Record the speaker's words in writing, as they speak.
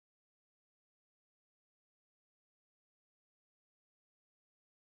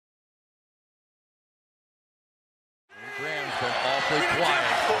awfully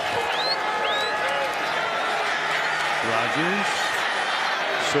quiet. Rodgers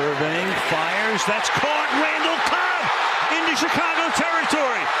surveying, fires. That's caught. Randall Cobb into Chicago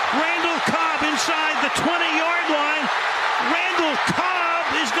territory. Randall Cobb inside the 20-yard line. Randall Cobb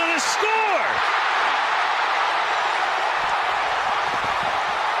is going to score.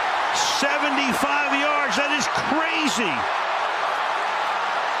 75 yards. That is crazy.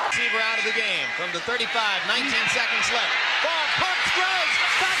 Receiver out of the game from the 35, 19 seconds left. Ball pumps, throws,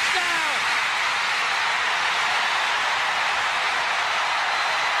 touchdown!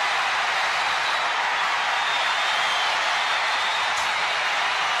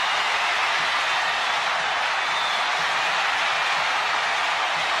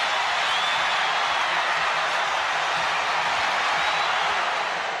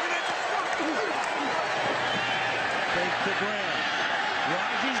 Take the ground.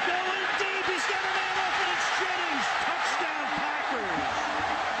 Rodgers going deep. He's got a man open. It's Jennings. Touchdown, Packers.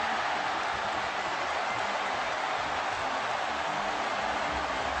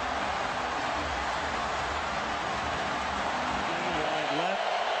 Wide left.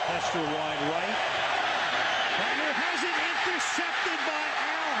 Hester wide right. Hunter has it intercepted by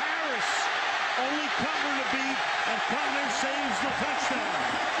Al Harris. Only Cutler to beat, and Cutler saves the touchdown.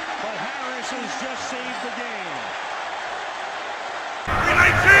 But Harris has just saved the game.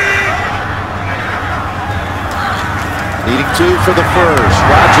 Needing two for the first.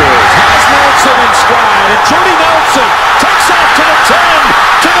 Rodgers has Nelson in stride, and Jordy Nelson takes off to the 10,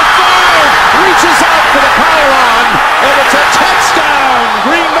 to the 5, reaches out for the pylon, and it's a touchdown,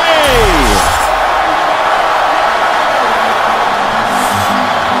 Green Bay.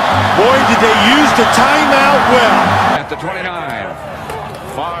 Boy, did they use the timeout well. At the 29,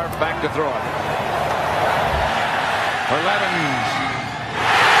 far back to throw it. For Levens.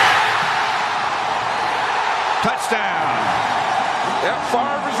 Touchdown. Yep,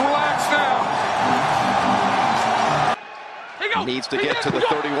 Favre is relaxed now. Needs to get to the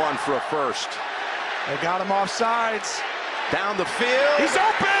 31 for a first. They got him off sides. Down the field. He's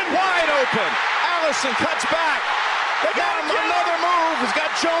open. Wide open. Allison cuts back. They got him another move. He's got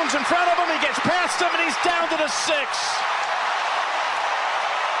Jones in front of him. He gets past him, and he's down to the 6.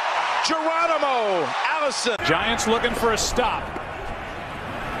 Geronimo Allison. Giants looking for a stop.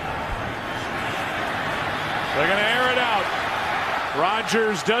 They're going to air it out.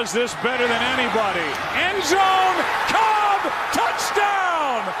 Rodgers does this better than anybody. End zone. Cobb.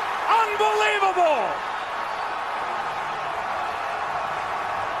 Touchdown. Unbelievable.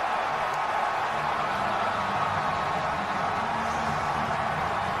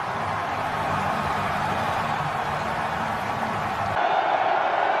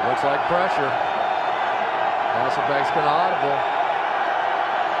 Looks like pressure. Hasselbeck's been audible.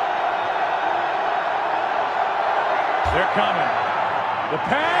 They're coming. The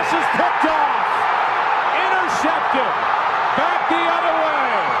pass is picked off. Intercepted. Back the other way.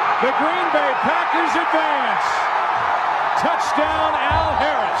 The Green Bay Packers advance. Touchdown, Al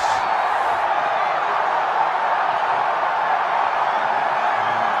Harris.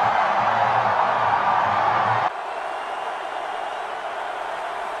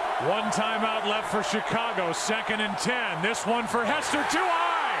 One timeout left for Chicago. 2nd and 10. This one for Hester. Too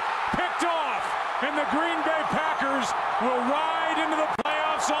high. Picked off. And the Green Bay Packers will ride into the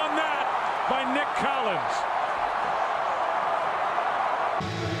playoffs on that by Nick Collins.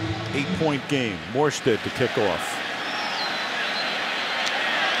 8-point game. Morstead to kick off.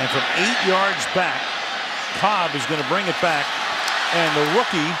 And from 8 yards back, Cobb is going to bring it back. And the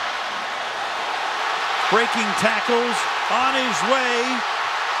rookie breaking tackles on his way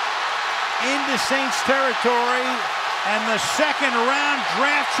into Saints territory. And the second-round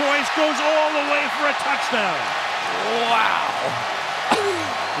draft choice goes all the way for a touchdown. Wow.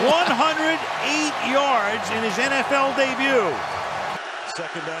 108 yards in his NFL debut.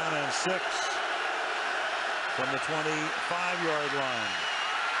 2nd down and 6 from the 25-yard line.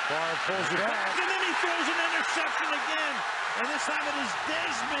 Favre pulls it back, and then he throws an interception again. And this time it is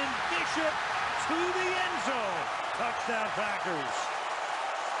Desmond Bishop to the end zone. Touchdown, Packers.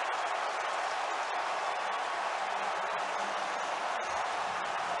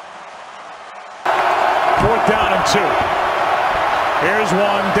 Fourth down and 2. Here's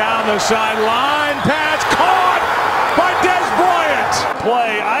one down the sideline. Pass caught by Des Bryant.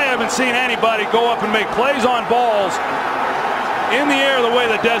 Play. I haven't seen anybody go up and make plays on balls in the air the way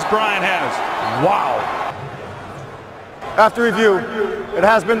that Des Bryant has. Wow. After review, it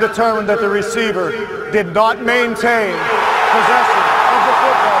has been determined that the receiver did not maintain possession of the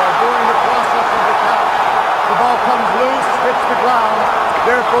football during the process of the catch. The ball comes loose, hits the ground.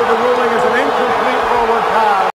 Therefore, the ruling is an incomplete forward